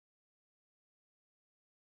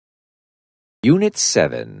Unit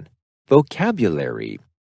 7, Vocabulary,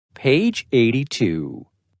 page 82,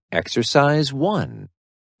 Exercise 1.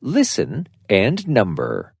 Listen and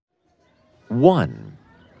number. 1.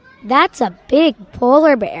 That's a big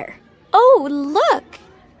polar bear. Oh, look!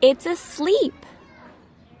 It's asleep.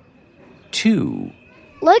 2.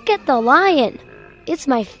 Look at the lion. It's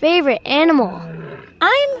my favorite animal.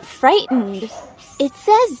 I'm frightened. It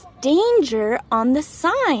says danger on the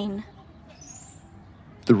sign.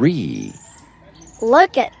 3.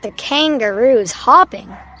 Look at the kangaroos hopping.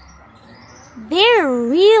 They're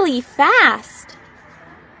really fast.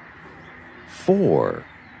 4.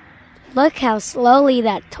 Look how slowly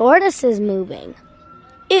that tortoise is moving.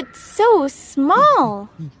 It's so small.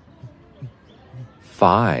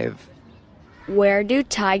 5. Where do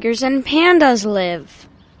tigers and pandas live?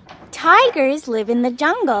 Tigers live in the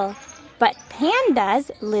jungle, but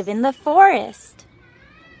pandas live in the forest.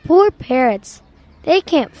 Poor parrots. They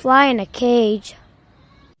can't fly in a cage.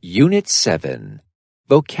 Unit 7,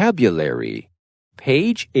 Vocabulary,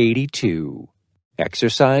 page 82,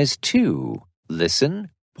 Exercise 2. Listen,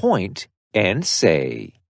 point, and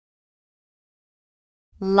say.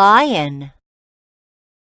 Lion,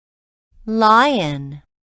 lion.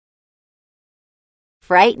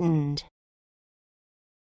 Frightened,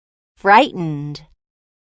 frightened.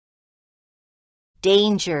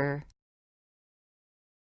 Danger,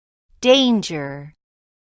 danger.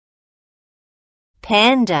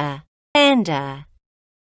 Panda, panda.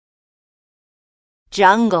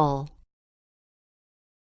 Jungle,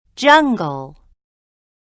 jungle.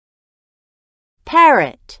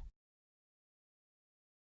 Parrot,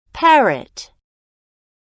 parrot.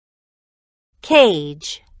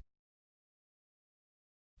 Cage,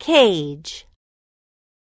 cage.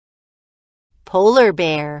 Polar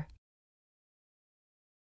bear,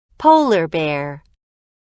 polar bear.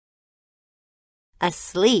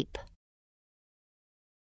 Asleep,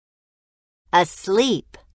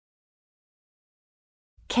 asleep.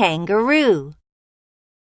 Kangaroo,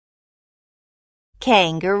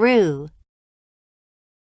 kangaroo.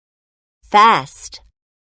 Fast,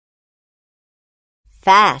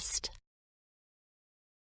 fast.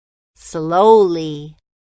 Slowly,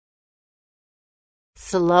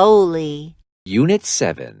 slowly. Unit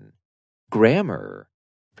 7, Grammar,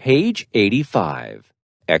 page 85,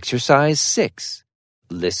 Exercise 6.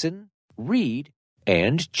 Listen, read,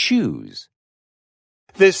 and choose.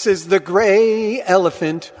 This is the gray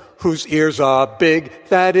elephant whose ears are big.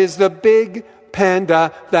 That is the big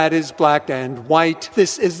panda that is black and white.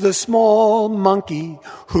 This is the small monkey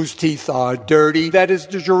whose teeth are dirty. That is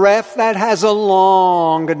the giraffe that has a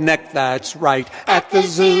long neck. That's right. At the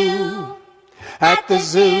zoo, at the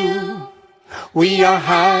zoo, we are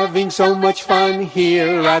having so much fun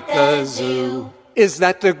here at the zoo. Is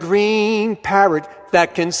that the green parrot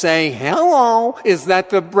that can say hello? Is that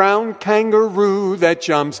the brown kangaroo that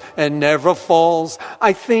jumps and never falls?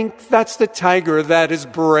 I think that's the tiger that is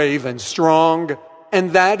brave and strong.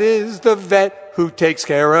 And that is the vet who takes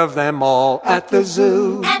care of them all. At the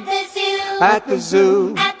zoo, At the zoo, at the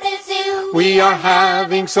zoo, at the zoo, we are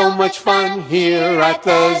having so much fun here at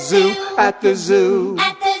the zoo. At the zoo,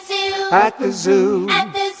 at the zoo, at the zoo,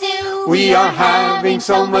 at the zoo, we are having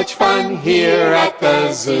so much fun here at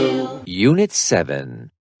the zoo. Unit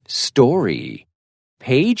 7, Story,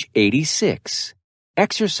 page 86,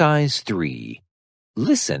 Exercise 3.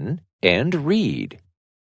 Listen and read.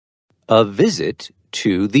 A visit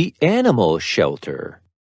to the animal shelter.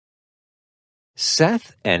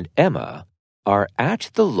 Seth and Emma are at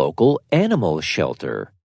the local animal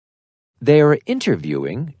shelter. They are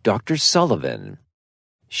interviewing Dr. Sullivan.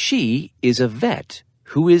 She is a vet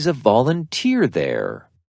who is a volunteer there.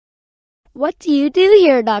 What do you do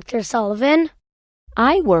here, Dr. Sullivan?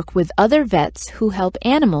 I work with other vets who help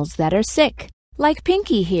animals that are sick, like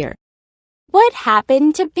Pinky here. What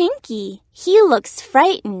happened to Pinky? He looks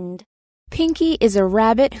frightened. Pinky is a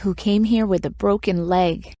rabbit who came here with a broken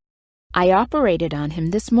leg. I operated on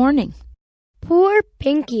him this morning. Poor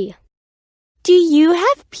Pinky. Do you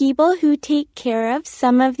have people who take care of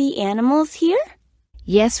some of the animals here?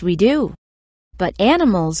 Yes, we do. But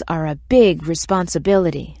animals are a big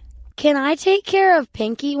responsibility. Can I take care of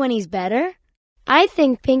Pinky when he's better? I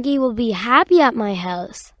think Pinky will be happy at my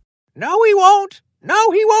house. No, he won't. No,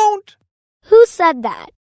 he won't. Who said that?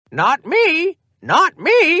 Not me. Not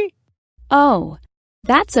me. Oh,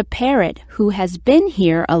 that's a parrot who has been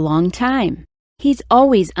here a long time. He's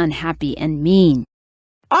always unhappy and mean.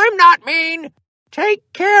 I'm not mean.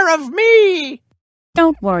 Take care of me.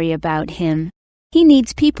 Don't worry about him. He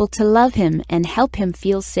needs people to love him and help him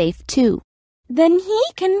feel safe too. Then he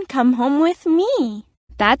can come home with me.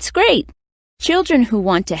 That's great. Children who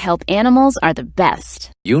want to help animals are the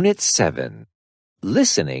best. Unit 7.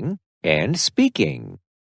 Listening and Speaking.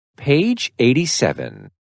 Page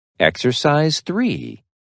 87. Exercise 3.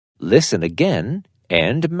 Listen again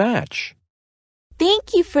and match.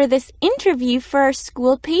 Thank you for this interview for our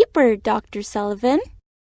school paper, Dr. Sullivan.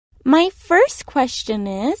 My first question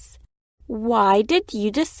is, why did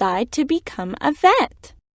you decide to become a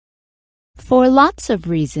vet? For lots of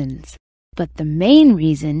reasons. But the main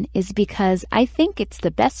reason is because I think it's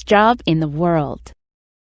the best job in the world.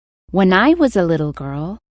 When I was a little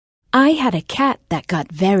girl, I had a cat that got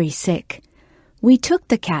very sick. We took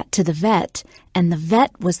the cat to the vet, and the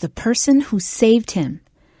vet was the person who saved him.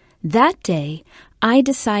 That day, I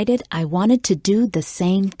decided I wanted to do the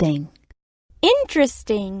same thing.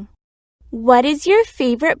 Interesting. What is your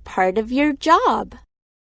favorite part of your job?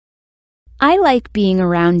 I like being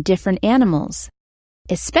around different animals,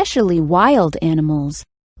 especially wild animals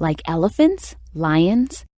like elephants,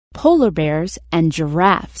 lions, polar bears, and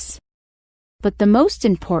giraffes. But the most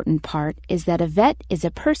important part is that a vet is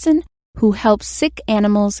a person who helps sick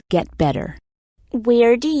animals get better.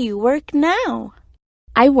 Where do you work now?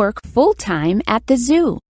 I work full-time at the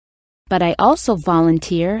zoo, but I also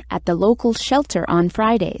volunteer at the local shelter on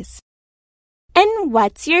Fridays. And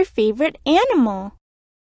what's your favorite animal?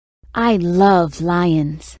 I love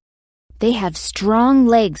lions. They have strong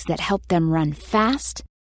legs that help them run fast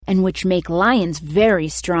and which make lions very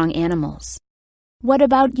strong animals. What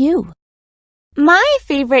about you? My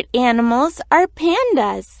favorite animals are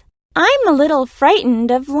pandas. I'm a little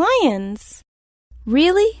frightened of lions.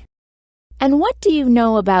 Really? And what do you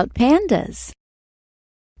know about pandas?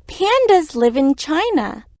 Pandas live in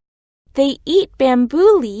China. They eat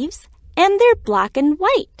bamboo leaves and they're black and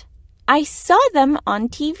white. I saw them on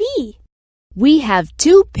TV. We have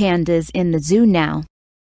 2 pandas in the zoo now.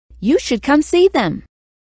 You should come see them.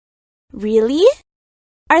 Really?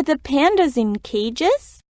 Are the pandas in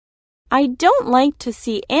cages? I don't like to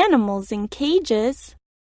see animals in cages.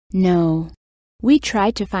 No. We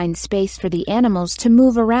try to find space for the animals to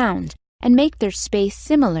move around and make their space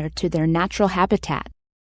similar to their natural habitat.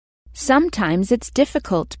 Sometimes it's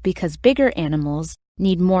difficult because bigger animals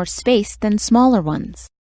need more space than smaller ones.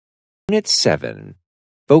 Unit 7.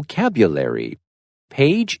 Vocabulary.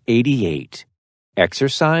 Page 88.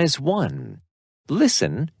 Exercise 1.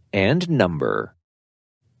 Listen and number.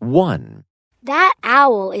 1, That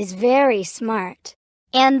owl is very smart.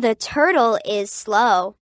 And the turtle is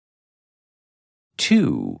slow.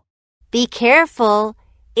 2, Be careful.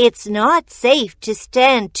 It's not safe to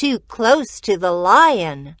stand too close to the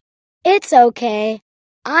lion. It's okay.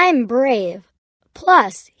 I'm brave.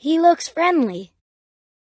 Plus, he looks friendly.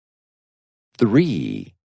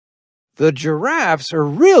 3, The giraffes are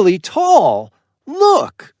really tall.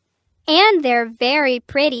 Look! And they're very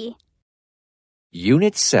pretty.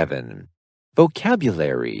 Unit 7.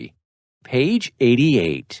 Vocabulary. Page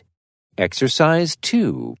 88. Exercise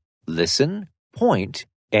 2. Listen, point,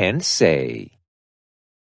 and say.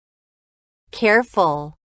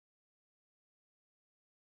 Careful.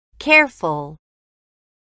 Careful.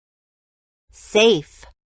 Safe.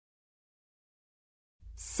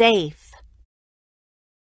 Safe.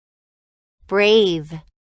 Brave.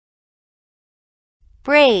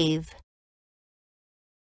 Brave.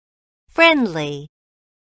 Friendly.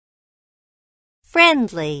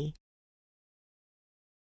 Friendly.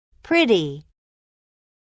 Pretty.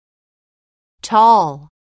 Tall.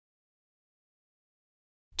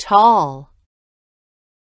 Tall.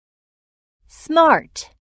 Smart.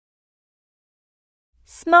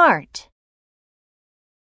 Smart.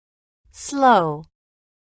 Slow.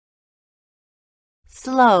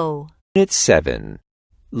 Slow. Unit 7.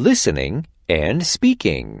 Listening and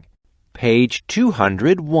speaking. Page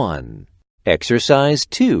 201. Exercise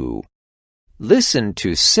 2. Listen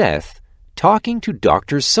to Seth talking to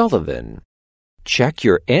Dr. Sullivan. Check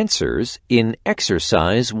your answers in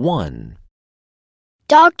Exercise 1.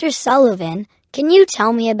 Dr. Sullivan, can you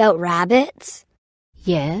tell me about rabbits?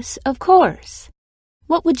 Yes, of course.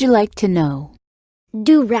 What would you like to know?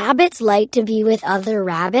 Do rabbits like to be with other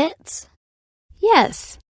rabbits?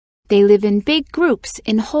 Yes. They live in big groups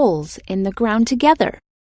in holes in the ground together.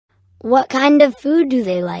 What kind of food do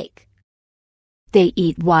they like? They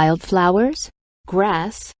eat wildflowers,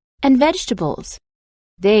 grass, and vegetables.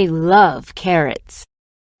 They love carrots.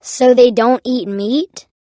 So they don't eat meat?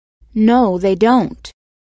 No, they don't.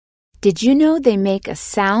 Did you know they make a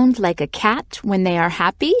sound like a cat when they are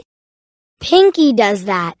happy? Pinky does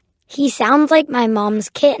that. He sounds like my mom's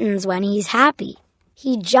kittens when he's happy.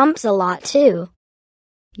 He jumps a lot too.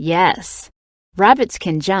 Yes, rabbits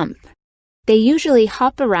can jump. They usually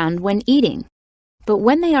hop around when eating. But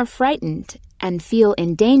when they are frightened and feel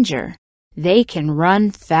in danger, they can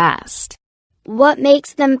run fast. What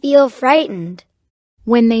makes them feel frightened?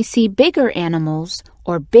 When they see bigger animals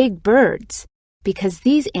or big birds, because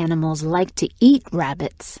these animals like to eat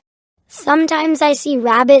rabbits. Sometimes I see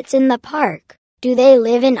rabbits in the park. Do they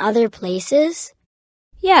live in other places?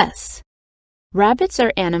 Yes. Rabbits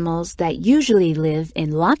are animals that usually live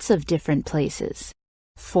in lots of different places.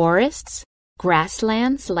 Forests,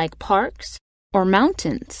 grasslands like parks, or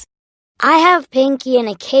mountains. I have Pinky in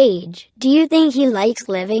a cage. Do you think he likes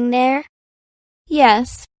living there?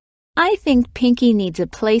 Yes, I think Pinky needs a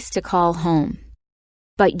place to call home.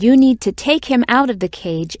 But you need to take him out of the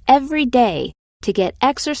cage every day to get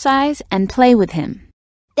exercise and play with him.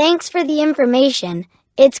 Thanks for the information.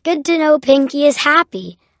 It's good to know Pinky is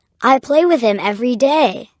happy. I play with him every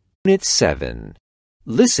day. Unit 7.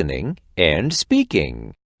 Listening and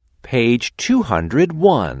Speaking. Page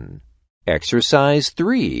 201. Exercise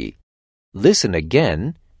 3. Listen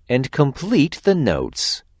again and complete the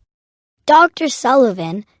notes. Dr.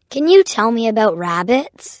 Sullivan, can you tell me about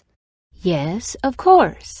rabbits? Yes, of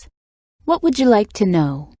course. What would you like to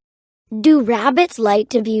know? Do rabbits like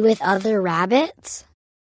to be with other rabbits?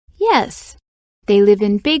 Yes. They live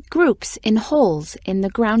in big groups in holes in the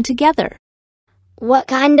ground together. What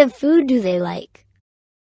kind of food do they like?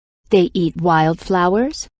 They eat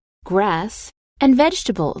wildflowers, grass, and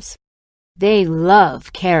vegetables. They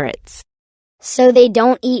love carrots. So they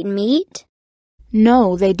don't eat meat?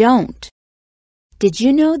 No, they don't. Did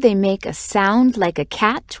you know they make a sound like a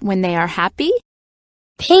cat when they are happy?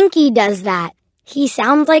 Pinky does that. He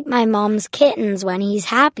sounds like my mom's kittens when he's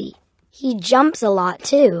happy. He jumps a lot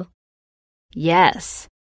too. Yes,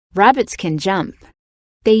 rabbits can jump.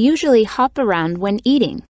 They usually hop around when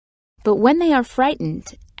eating, but when they are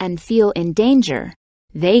frightened and feel in danger,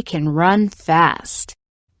 they can run fast.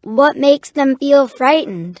 What makes them feel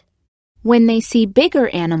frightened? When they see bigger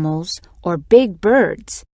animals or big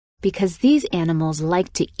birds, because these animals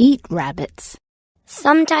like to eat rabbits.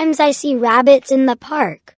 Sometimes I see rabbits in the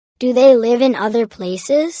park. Do they live in other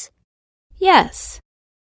places? Yes.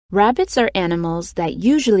 Rabbits are animals that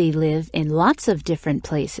usually live in lots of different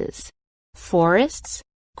places. Forests,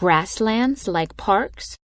 grasslands like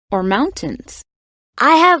parks, or mountains.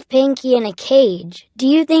 I have Pinky in a cage. Do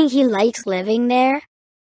you think he likes living there?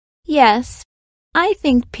 Yes, I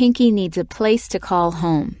think Pinky needs a place to call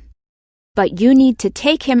home. But you need to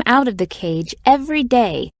take him out of the cage every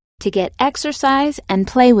day to get exercise and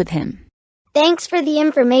play with him. Thanks for the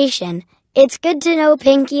information. It's good to know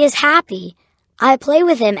Pinky is happy. I play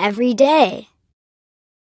with him every day.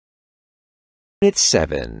 Unit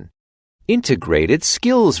 7. Integrated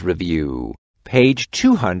Skills Review. Page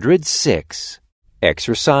 206.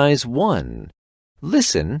 Exercise 1.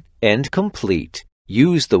 Listen and complete.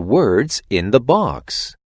 Use the words in the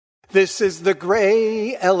box. This is the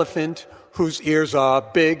gray elephant whose ears are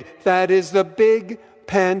big. That is the big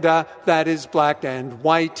panda that is black and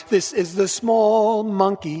white. This is the small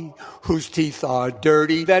monkey whose teeth are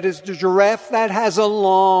dirty. That is the giraffe that has a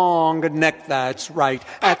long neck. That's right.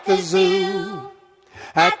 At the zoo,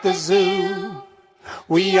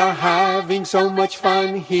 we are having so much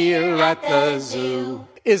fun here at the zoo.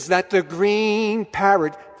 Is that the green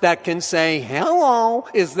parrot that can say hello?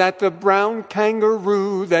 Is that the brown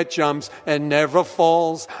kangaroo that jumps and never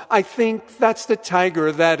falls? I think that's the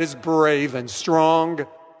tiger that is brave and strong.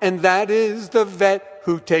 And that is the vet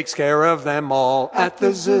who takes care of them all. At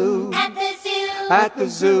the zoo, at the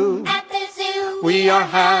zoo, we are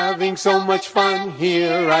having so much fun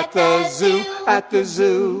here at the zoo, at the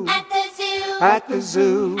zoo, at the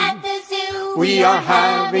zoo. We are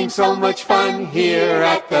having so much fun here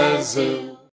at the zoo.